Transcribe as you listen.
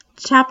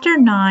Chapter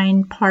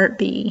 9, Part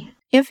B.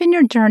 If in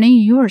your journey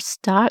you are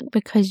stuck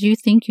because you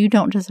think you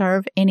don't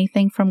deserve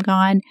anything from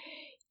God,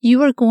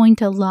 you are going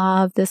to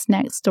love this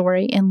next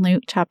story in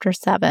Luke chapter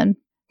 7.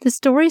 The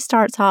story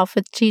starts off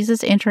with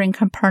Jesus entering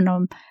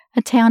Capernaum,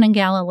 a town in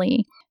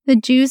Galilee. The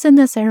Jews in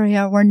this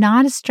area were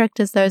not as strict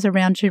as those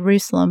around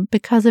Jerusalem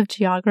because of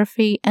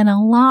geography and a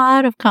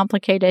lot of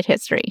complicated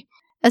history.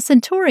 A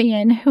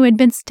centurion who had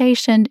been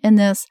stationed in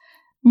this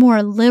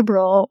more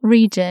liberal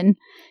region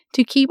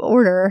to keep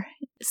order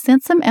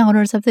sent some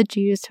elders of the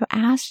Jews to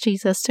ask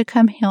Jesus to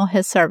come heal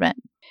his servant.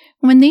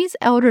 When these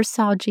elders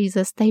saw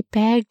Jesus, they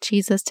begged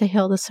Jesus to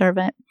heal the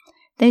servant.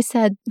 They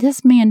said,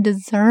 "This man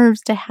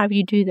deserves to have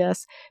you do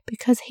this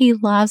because he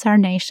loves our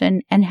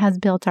nation and has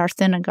built our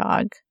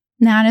synagogue."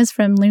 That is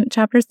from Luke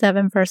chapter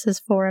 7, verses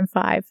 4 and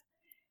 5.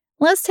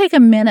 Let's take a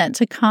minute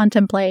to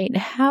contemplate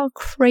how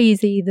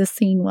crazy the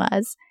scene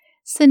was.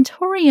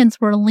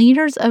 Centurions were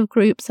leaders of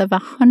groups of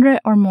 100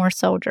 or more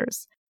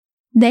soldiers.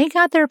 They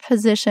got their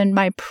position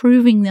by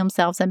proving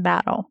themselves in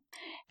battle.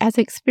 As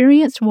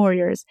experienced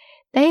warriors,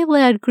 they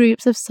led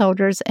groups of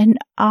soldiers and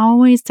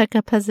always took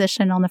a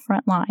position on the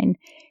front line.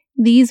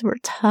 These were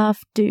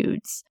tough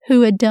dudes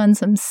who had done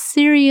some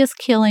serious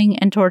killing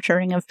and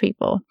torturing of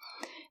people.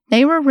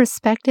 They were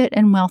respected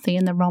and wealthy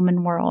in the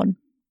Roman world.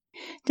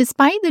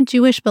 Despite the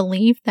Jewish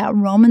belief that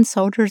Roman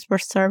soldiers were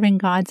serving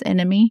God's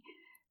enemy,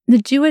 the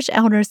Jewish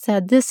elders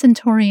said this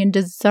centurion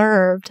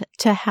deserved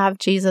to have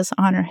Jesus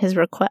honor his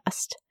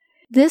request.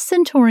 This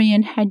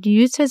centurion had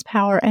used his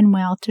power and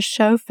wealth to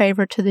show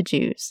favor to the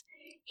Jews.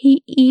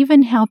 He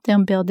even helped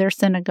them build their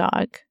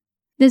synagogue.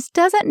 This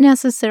doesn't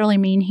necessarily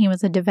mean he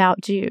was a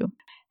devout Jew.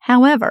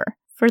 However,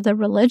 for the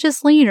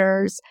religious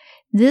leaders,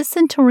 this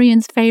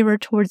centurion's favor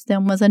towards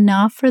them was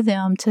enough for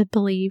them to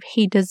believe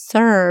he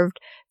deserved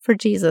for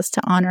Jesus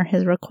to honor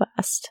his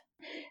request.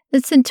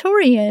 The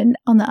centurion,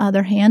 on the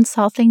other hand,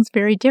 saw things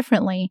very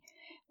differently.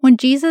 When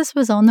Jesus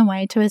was on the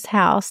way to his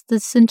house, the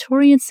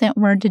centurion sent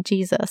word to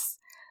Jesus,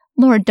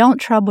 "Lord, don't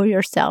trouble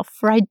yourself,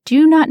 for I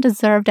do not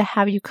deserve to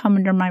have you come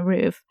under my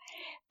roof.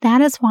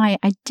 That is why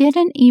I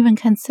didn't even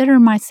consider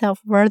myself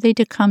worthy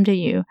to come to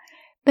you.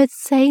 But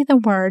say the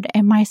word,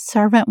 and my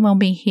servant will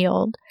be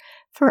healed.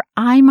 For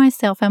I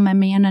myself am a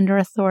man under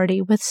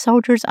authority, with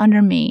soldiers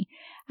under me.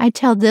 I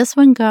tell this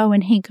one, go,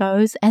 and he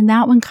goes, and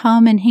that one,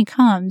 come, and he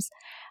comes.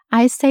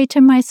 I say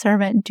to my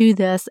servant, do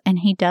this, and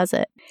he does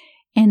it."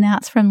 And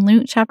that's from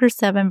Luke chapter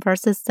 7,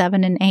 verses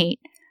 7 and 8.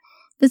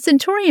 The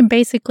centurion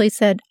basically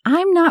said,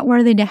 "I'm not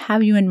worthy to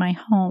have you in my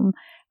home.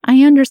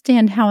 I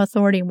understand how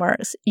authority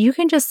works. You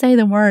can just say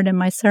the word, and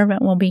my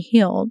servant will be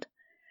healed."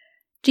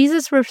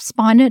 Jesus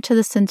responded to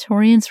the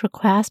centurion's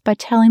request by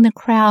telling the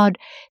crowd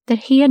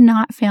that he had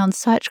not found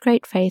such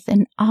great faith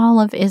in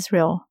all of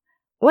Israel.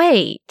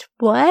 Wait,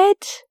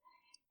 what?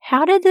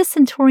 How did the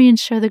centurion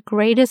show the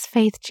greatest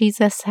faith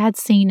Jesus had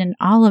seen in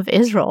all of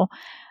Israel?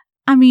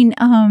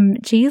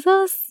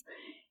 Jesus?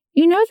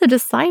 You know the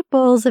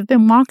disciples have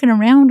been walking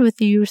around with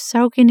you,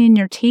 soaking in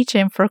your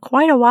teaching for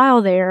quite a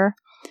while there.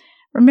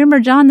 Remember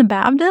John the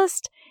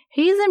Baptist?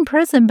 He's in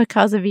prison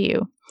because of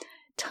you.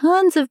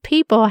 Tons of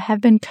people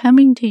have been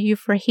coming to you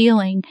for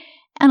healing,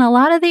 and a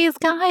lot of these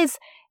guys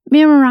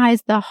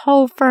memorized the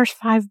whole first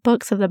 5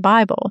 books of the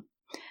Bible.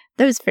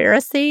 Those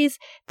Pharisees,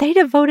 they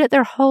devoted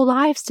their whole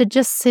lives to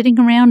just sitting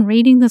around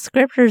reading the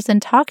scriptures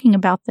and talking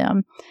about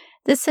them.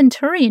 This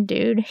centurion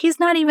dude, he's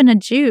not even a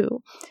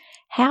Jew.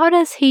 How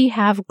does he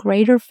have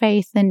greater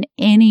faith than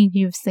any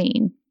you've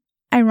seen?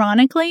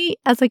 Ironically,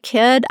 as a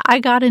kid,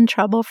 I got in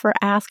trouble for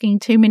asking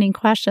too many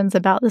questions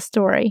about the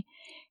story.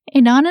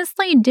 It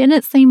honestly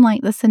didn't seem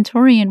like the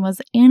centurion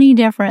was any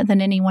different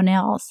than anyone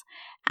else.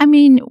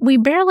 We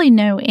barely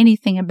know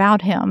anything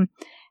about him.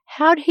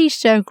 How'd he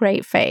show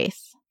great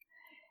faith?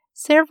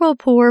 Several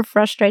poor,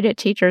 frustrated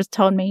teachers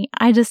told me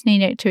I just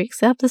needed to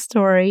accept the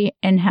story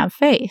and have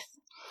faith.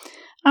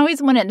 I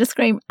always wanted to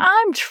scream,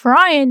 "I'm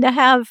trying to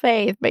have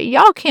faith, but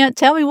y'all can't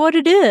tell me what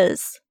it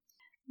is."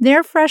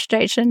 Their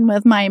frustration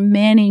with my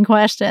many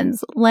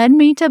questions led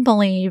me to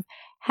believe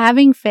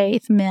having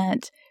faith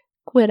meant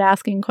quit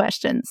asking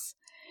questions,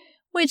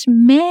 which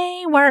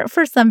may work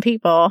for some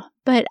people,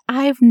 but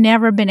I've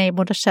never been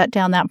able to shut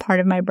down that part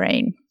of my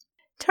brain.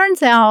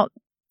 Turns out,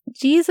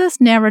 Jesus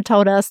never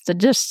told us to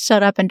just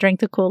shut up and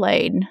drink the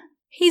Kool-Aid.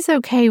 He's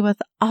okay with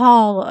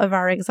all of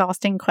our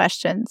exhausting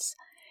questions.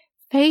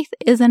 Faith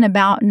isn't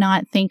about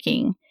not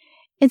thinking.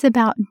 It's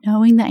about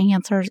knowing the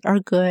answers are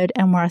good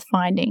and worth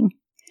finding.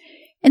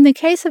 In the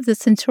case of the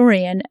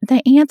centurion,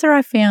 the answer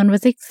I found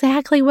was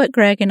exactly what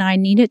Greg and I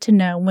needed to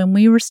know when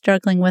we were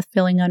struggling with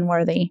feeling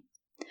unworthy.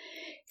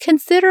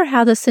 Consider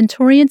how the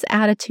centurion's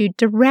attitude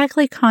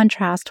directly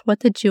contrasts what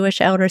the Jewish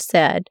elders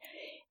said.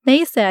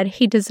 They said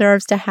he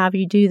deserves to have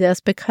you do this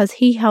because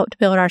he helped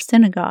build our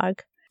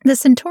synagogue. The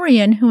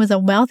centurion, who was a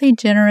wealthy,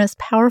 generous,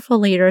 powerful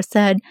leader,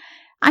 said,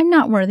 "I'm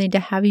not worthy to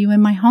have you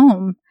in my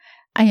home.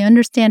 I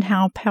understand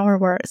how power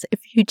works.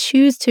 If you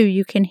choose to,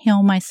 you can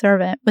heal my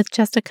servant with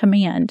just a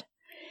command."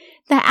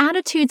 The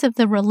attitudes of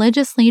the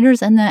religious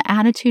leaders and the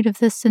attitude of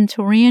the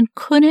centurion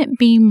couldn't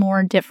be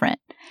more different.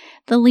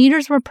 The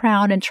leaders were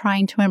proud and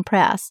trying to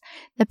impress.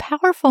 The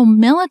powerful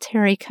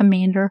military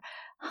commander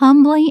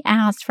humbly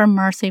asked for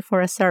mercy for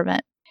a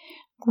servant.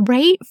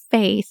 Great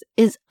faith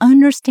is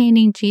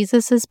understanding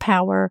Jesus'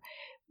 power,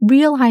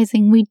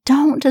 realizing we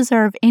don't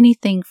deserve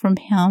anything from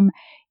Him,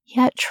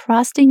 yet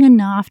trusting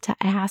enough to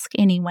ask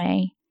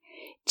anyway.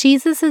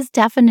 Jesus'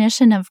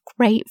 definition of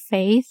great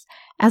faith,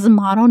 as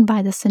modeled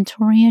by the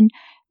centurion,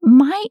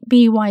 might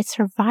be why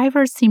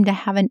survivors seem to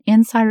have an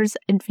insider's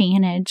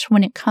advantage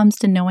when it comes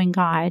to knowing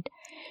God.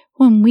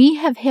 When we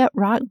have hit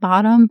rock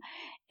bottom,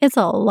 it's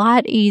a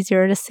lot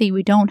easier to see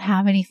we don't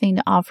have anything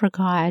to offer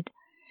God.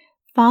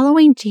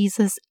 Following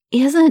Jesus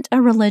isn't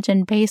a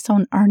religion based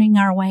on earning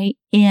our way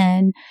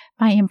in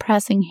by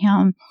impressing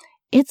Him.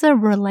 It's a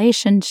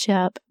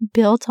relationship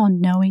built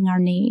on knowing our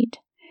need.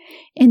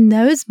 In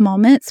those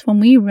moments when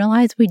we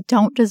realize we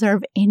don't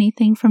deserve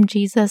anything from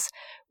Jesus,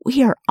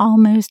 we are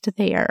almost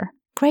there.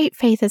 Great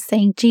faith is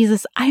saying,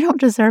 Jesus, I don't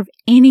deserve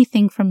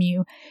anything from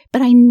you,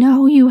 but I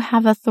know you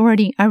have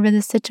authority over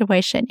the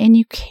situation and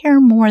you care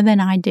more than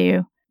I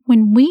do.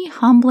 When we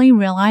humbly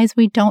realize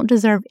we don't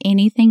deserve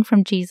anything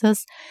from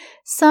Jesus,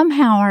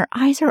 somehow our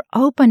eyes are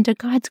open to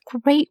God's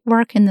great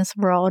work in this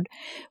world.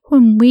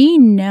 When we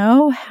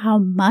know how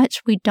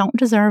much we don't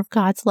deserve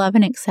God's love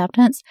and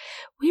acceptance,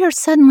 we are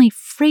suddenly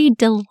freed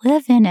to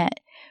live in it.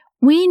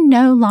 We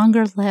no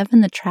longer live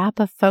in the trap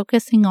of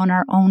focusing on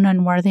our own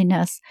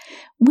unworthiness.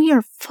 We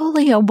are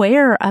fully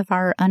aware of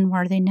our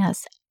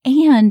unworthiness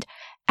and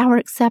our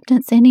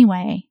acceptance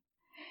anyway.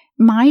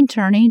 My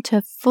journey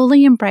to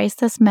fully embrace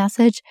this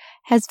message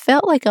has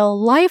felt like a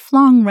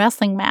lifelong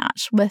wrestling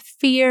match with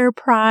fear,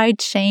 pride,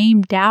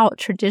 shame, doubt,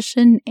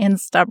 tradition, and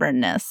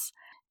stubbornness,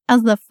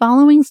 as the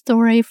following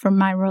story from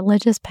my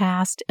religious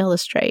past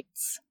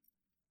illustrates.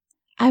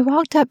 I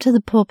walked up to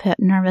the pulpit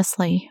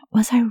nervously.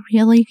 Was I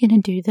really going to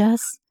do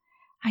this?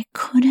 I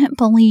couldn't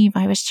believe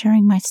I was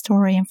sharing my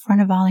story in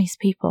front of all these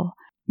people.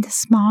 The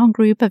small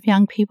group of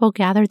young people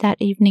gathered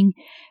that evening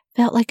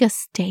felt like a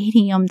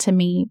stadium to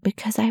me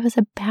because I was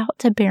about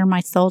to bare my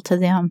soul to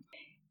them.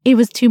 It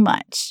was too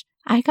much.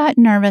 I got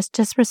nervous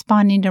just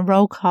responding to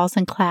roll calls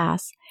in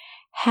class.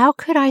 How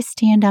could I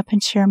stand up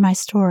and share my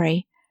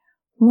story?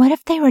 What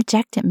if they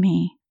rejected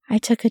me? I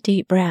took a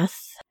deep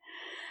breath.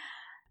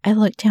 I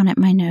looked down at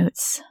my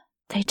notes.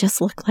 They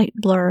just looked like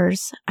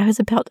blurs. I was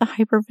about to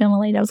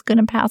hyperventilate. I was going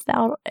to pass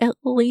out. At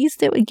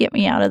least it would get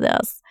me out of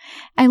this.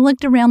 I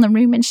looked around the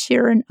room in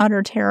sheer and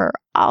utter terror.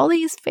 All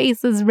these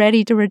faces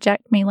ready to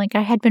reject me like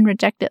I had been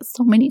rejected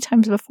so many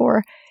times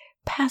before.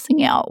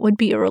 Passing out would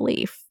be a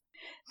relief.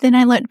 Then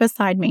I looked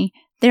beside me.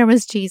 There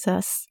was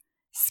Jesus,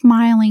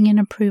 smiling in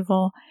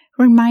approval,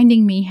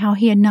 reminding me how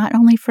He had not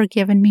only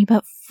forgiven me,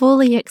 but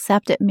fully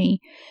accepted me,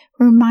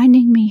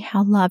 reminding me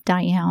how loved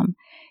I am.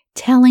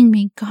 Telling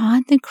me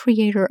God, the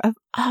creator of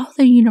all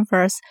the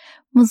universe,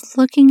 was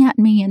looking at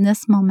me in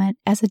this moment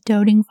as a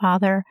doting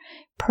father,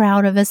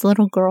 proud of his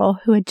little girl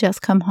who had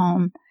just come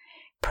home,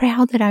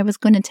 proud that I was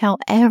going to tell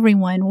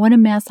everyone what a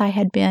mess I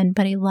had been,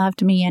 but He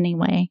loved me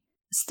anyway.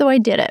 So I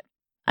did it.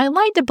 I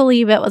like to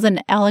believe it was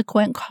an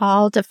eloquent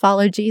call to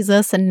follow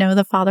Jesus and know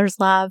the Father's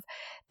love,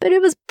 but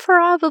it was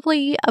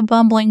probably a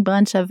bumbling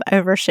bunch of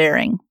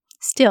oversharing.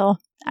 Still,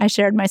 I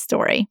shared my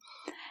story.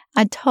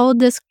 I told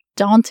this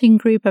daunting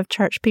group of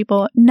church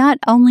people not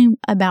only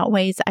about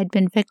ways I'd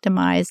been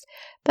victimized,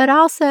 but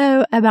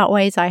also about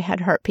ways I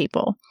had hurt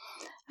people.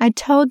 I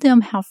told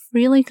them how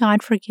freely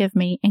God forgave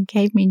me and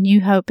gave me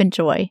new hope and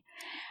joy.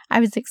 I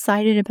was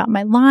excited about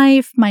my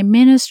life, my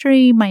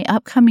ministry, my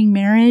upcoming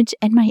marriage,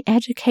 and my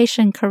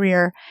education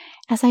career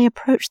as I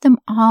approached them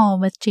all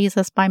with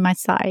Jesus by my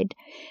side.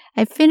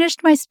 I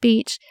finished my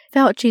speech,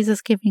 felt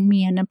Jesus giving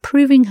me an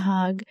approving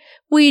hug.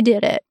 We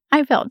did it.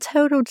 I felt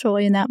total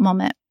joy in that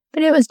moment.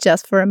 But it was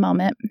just for a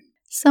moment.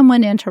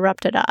 Someone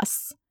interrupted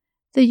us.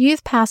 The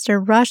youth pastor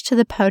rushed to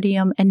the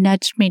podium and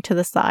nudged me to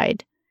the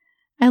side.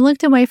 I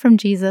looked away from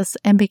Jesus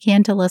and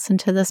began to listen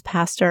to this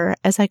pastor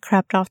as I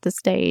crept off the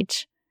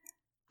stage.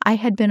 I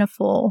had been a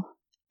fool.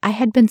 I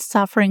had been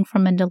suffering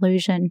from a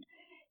delusion.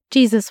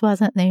 Jesus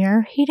wasn't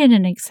there. He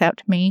didn't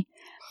accept me.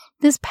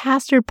 This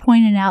pastor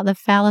pointed out the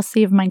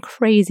fallacy of my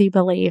crazy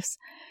beliefs.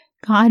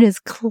 God is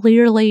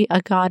clearly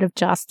a God of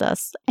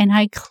justice, and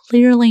I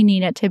clearly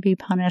needed to be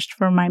punished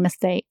for my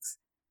mistakes.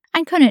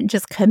 I couldn't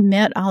just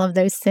commit all of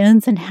those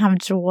sins and have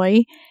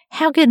joy.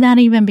 How could that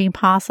even be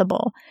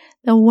possible?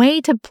 The way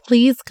to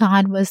please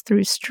God was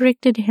through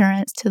strict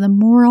adherence to the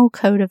moral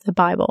code of the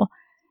Bible.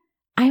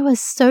 I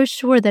was so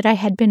sure that I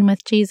had been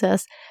with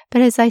Jesus,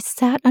 but as I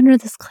sat under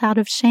this cloud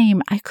of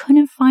shame, I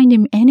couldn't find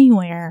Him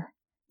anywhere.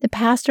 The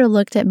pastor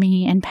looked at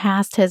me and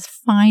passed his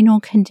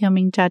final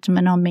condemning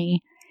judgment on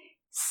me.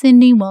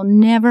 Cindy will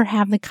never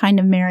have the kind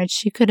of marriage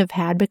she could have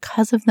had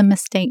because of the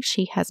mistakes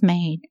she has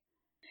made.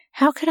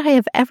 How could I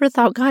have ever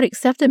thought God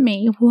accepted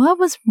me? What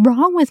was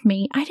wrong with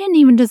me? I didn't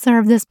even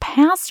deserve this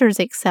pastor's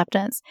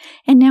acceptance.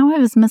 And now I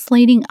was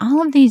misleading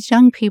all of these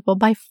young people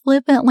by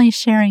flippantly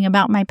sharing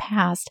about my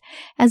past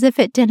as if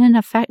it didn't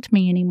affect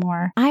me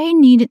anymore. I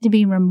needed to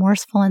be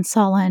remorseful and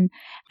sullen.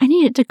 I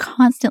needed to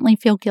constantly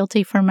feel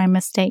guilty for my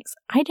mistakes.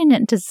 I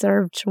didn't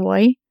deserve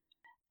joy.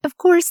 Of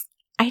course,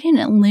 I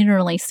didn't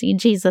literally see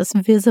Jesus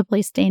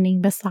visibly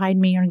standing beside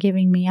me or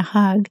giving me a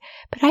hug,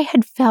 but I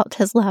had felt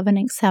his love and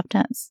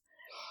acceptance.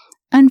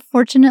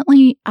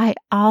 Unfortunately, I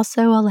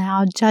also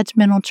allowed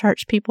judgmental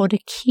church people to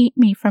keep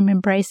me from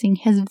embracing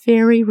his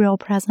very real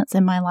presence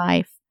in my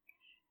life.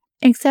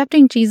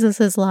 Accepting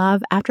Jesus'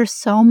 love after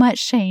so much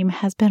shame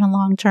has been a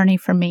long journey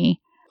for me.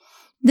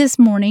 This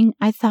morning,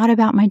 I thought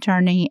about my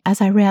journey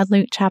as I read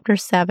Luke chapter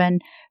 7,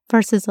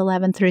 verses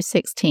 11 through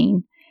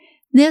 16.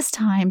 This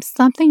time,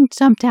 something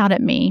jumped out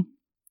at me.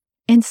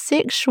 In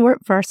 6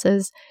 short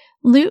verses,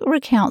 Luke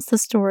recounts the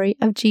story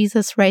of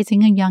Jesus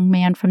raising a young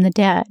man from the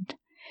dead.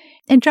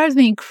 It drives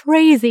me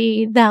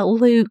crazy that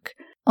Luke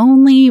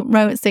only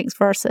wrote 6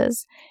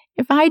 verses.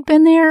 If I'd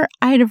been there,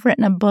 I'd have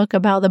written a book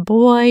about the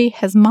boy,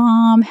 his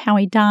mom, how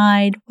he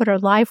died, what her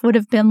life would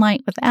have been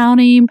like without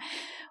him,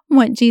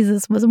 what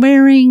Jesus was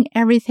wearing,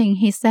 everything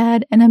he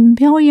said, and a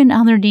million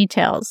other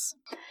details.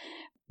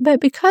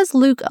 But because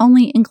Luke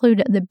only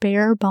included the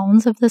bare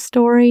bones of the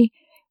story,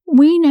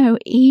 we know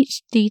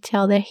each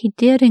detail that he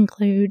did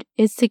include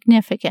is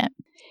significant.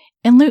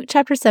 In Luke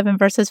chapter 7,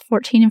 verses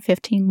 14 and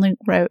 15, Luke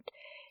wrote,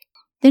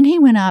 "Then he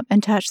went up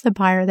and touched the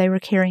bier they were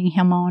carrying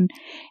him on,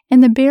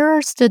 and the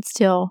bearer stood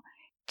still.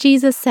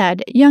 Jesus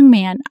said, 'Young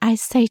man, I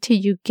say to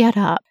you, get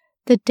up.'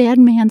 The dead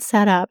man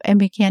sat up and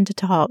began to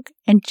talk,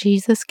 and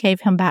Jesus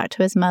gave him back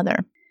to his mother."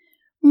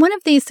 One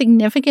of these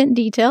significant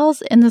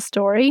details in the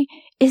story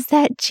is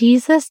that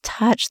Jesus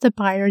touched the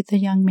bier the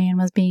young man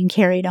was being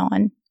carried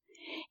on.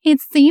 It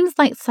seems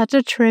like such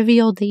a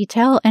trivial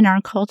detail in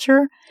our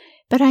culture,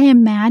 but I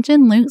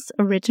imagine Luke's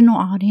original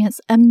audience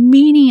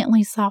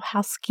immediately saw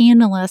how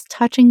scandalous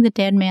touching the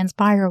dead man's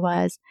bier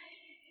was.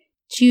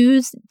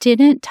 Jews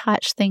didn't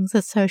touch things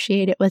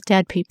associated with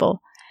dead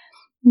people.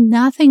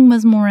 Nothing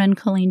was more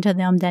unclean to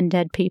them than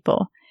dead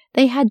people.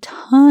 They had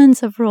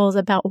tons of rules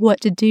about what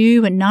to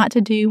do and not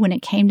to do when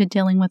it came to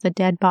dealing with a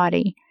dead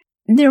body.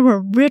 There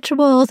were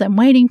rituals and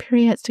waiting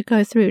periods to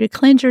go through to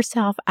cleanse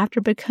yourself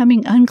after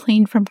becoming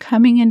unclean from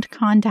coming into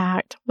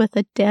contact with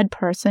a dead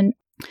person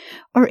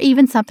or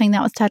even something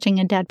that was touching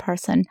a dead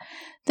person.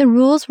 The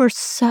rules were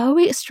so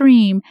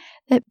extreme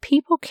that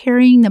people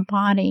carrying the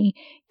body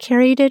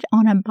carried it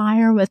on a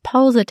bier with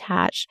poles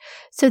attached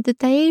so that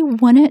they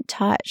wouldn't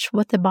touch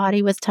what the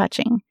body was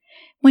touching.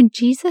 When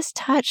Jesus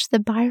touched the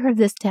bier of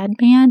this dead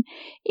man,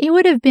 it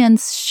would have been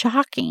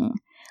shocking,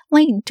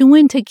 like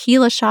doing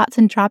tequila shots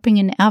and dropping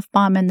an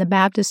F-bomb in the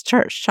Baptist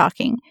church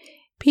shocking.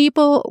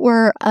 People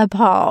were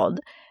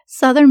appalled.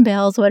 Southern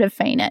belles would have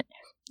fainted.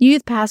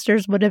 Youth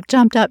pastors would have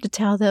jumped up to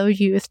tell the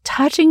youth,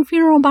 touching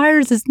funeral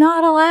biers is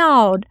not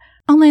allowed.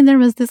 Only there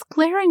was this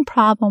glaring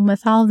problem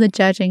with all the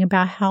judging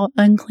about how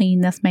unclean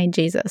this made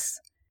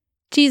Jesus.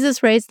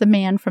 Jesus raised the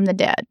man from the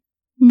dead.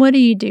 What do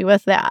you do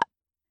with that?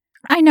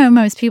 I know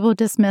most people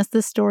dismiss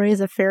this story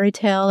as a fairy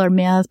tale or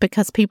myth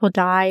because people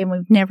die and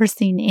we've never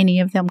seen any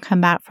of them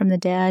come back from the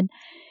dead.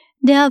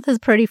 Death is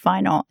pretty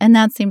final, and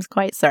that seems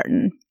quite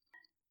certain.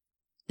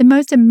 The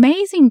most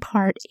amazing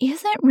part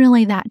isn't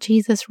really that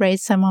Jesus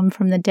raised someone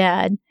from the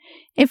dead.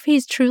 If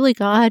he's truly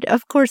God,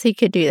 of course he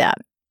could do that.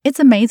 It's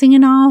amazing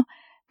and all,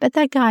 but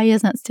that guy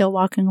isn't still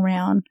walking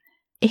around.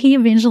 He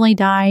eventually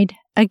died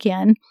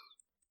again.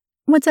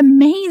 What's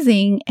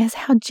amazing is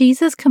how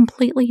Jesus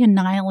completely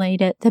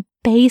annihilated the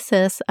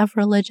basis of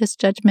religious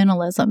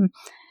judgmentalism.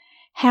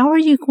 How are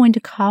you going to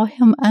call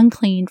him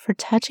unclean for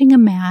touching a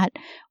mat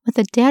with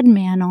a dead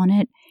man on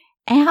it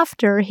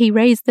after he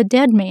raised the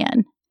dead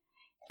man?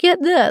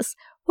 Get this.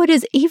 What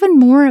is even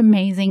more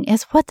amazing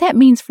is what that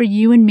means for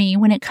you and me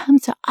when it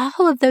comes to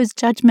all of those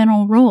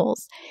judgmental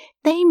rules.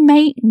 They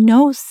make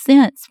no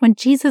sense when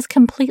Jesus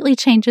completely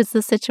changes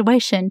the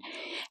situation.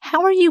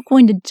 How are you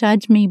going to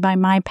judge me by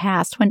my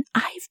past when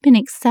I've been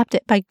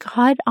accepted by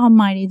God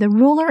Almighty, the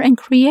ruler and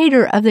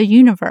creator of the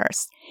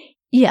universe?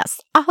 Yes,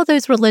 all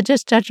those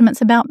religious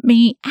judgments about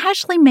me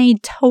actually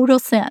made total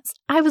sense.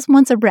 I was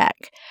once a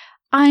wreck.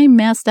 I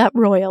messed up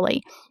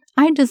royally.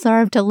 I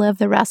deserved to live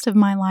the rest of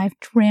my life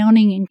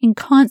drowning in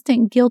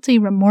constant guilty,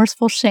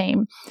 remorseful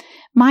shame.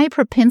 My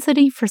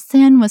propensity for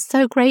sin was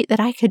so great that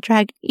I could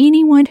drag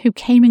anyone who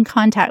came in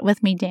contact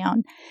with me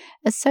down.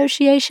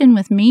 Association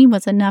with me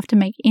was enough to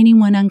make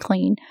anyone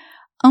unclean.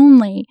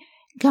 Only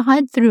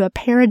God threw a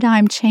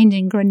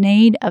paradigm-changing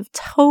grenade of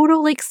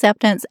total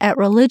acceptance at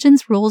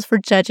religion's rules for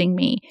judging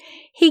me.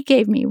 He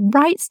gave me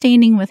right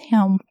standing with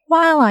Him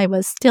while I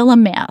was still a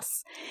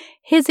mess.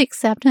 His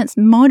acceptance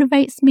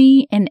motivates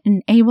me and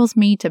enables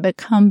me to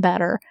become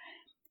better.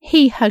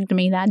 He hugged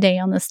me that day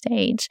on the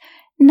stage.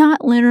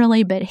 Not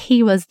literally, but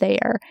He was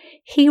there.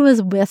 He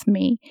was with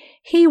me.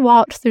 He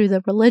walked through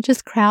the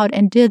religious crowd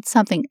and did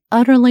something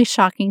utterly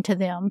shocking to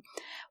them.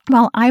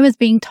 While I was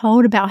being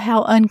told about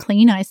how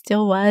unclean I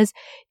still was,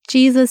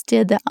 Jesus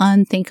did the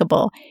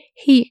unthinkable.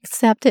 He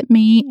accepted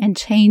me and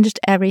changed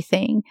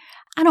everything.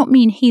 I don't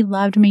mean he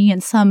loved me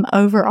in some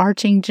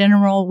overarching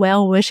general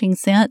well-wishing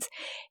sense.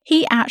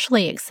 He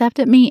actually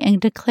accepted me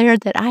and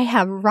declared that I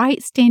have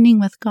right standing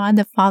with God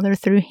the Father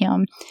through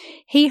him.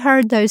 He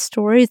heard those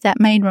stories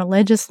that made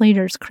religious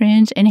leaders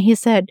cringe, and he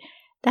said,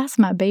 "That's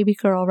my baby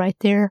girl right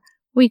there.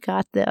 We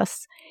got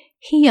this."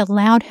 He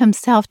allowed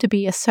himself to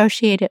be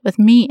associated with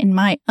me in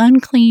my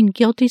unclean,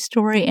 guilty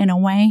story in a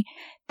way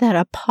that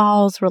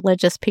appalls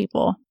religious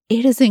people.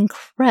 It is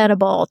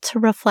incredible to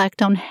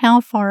reflect on how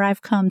far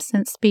I've come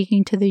since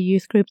speaking to the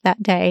youth group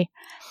that day.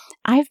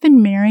 I've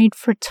been married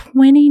for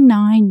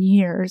 29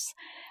 years.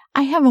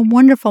 I have a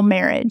wonderful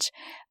marriage.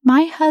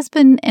 My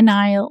husband and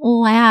I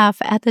laugh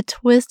at the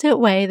twisted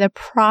way the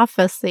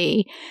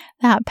prophecy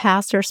that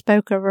pastor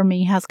spoke over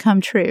me has come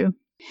true.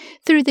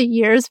 Through the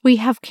years, we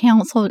have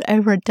counseled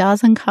over a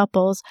dozen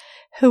couples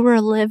who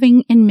were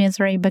living in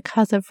misery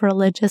because of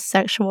religious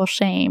sexual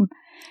shame.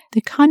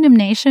 The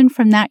condemnation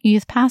from that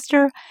youth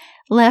pastor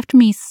left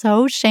me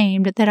so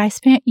shamed that I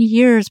spent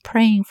years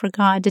praying for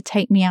God to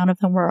take me out of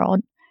the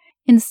world.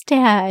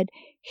 Instead,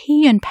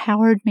 he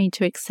empowered me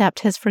to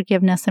accept his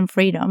forgiveness and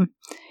freedom.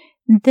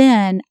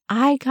 Then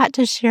I got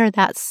to share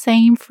that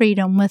same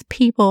freedom with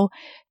people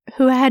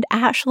who had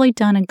actually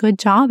done a good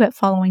job at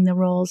following the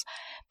rules,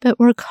 but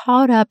were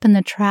caught up in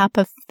the trap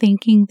of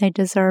thinking they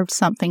deserved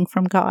something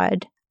from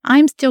God.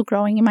 I'm still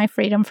growing in my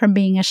freedom from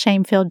being a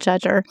shame-filled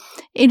judger.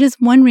 It is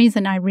one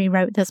reason I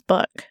rewrote this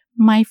book.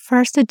 My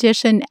first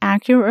edition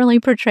accurately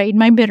portrayed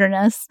my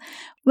bitterness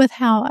with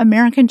how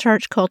American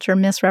church culture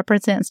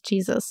misrepresents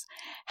Jesus.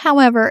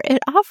 However, it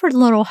offered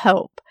little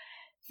hope.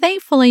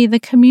 Thankfully, the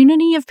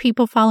community of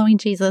people following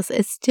Jesus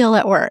is still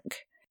at work.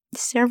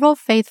 Several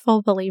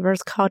faithful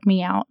believers called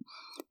me out.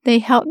 They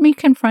helped me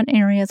confront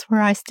areas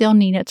where I still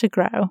needed to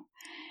grow.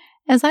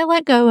 As I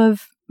let go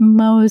of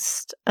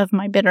most of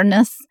my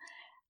bitterness,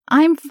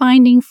 I'm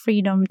finding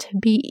freedom to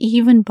be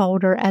even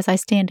bolder as I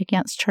stand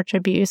against church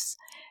abuse.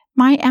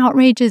 My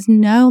outrage is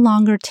no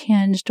longer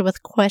tinged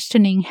with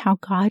questioning how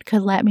God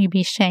could let me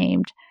be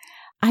shamed.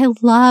 I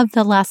love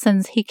the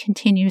lessons he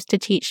continues to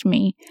teach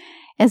me.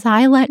 As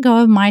I let go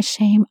of my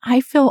shame, I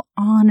feel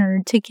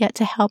honored to get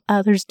to help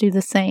others do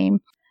the same.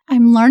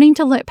 I'm learning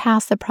to look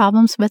past the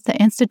problems with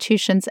the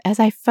institutions as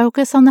I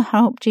focus on the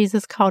hope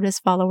Jesus called his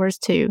followers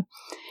to.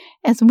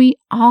 As we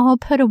all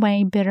put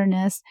away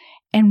bitterness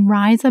and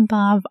rise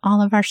above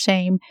all of our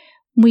shame,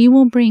 we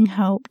will bring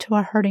hope to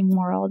a hurting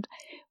world.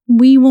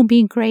 We will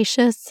be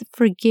gracious,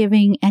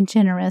 forgiving, and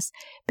generous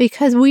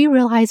because we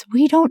realize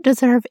we don't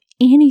deserve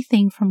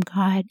anything from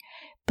God,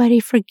 but he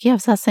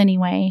forgives us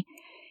anyway.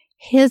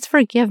 His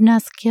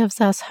forgiveness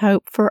gives us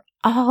hope for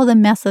all the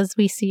messes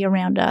we see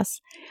around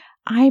us.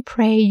 I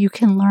pray you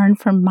can learn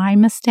from my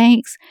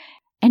mistakes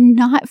and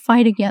not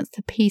fight against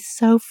the peace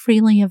so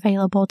freely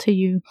available to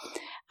you.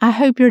 I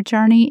hope your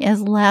journey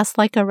is less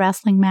like a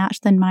wrestling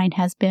match than mine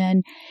has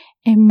been,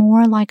 and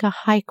more like a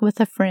hike with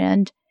a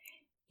friend.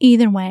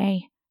 Either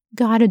way,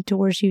 God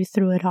adores you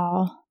through it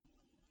all.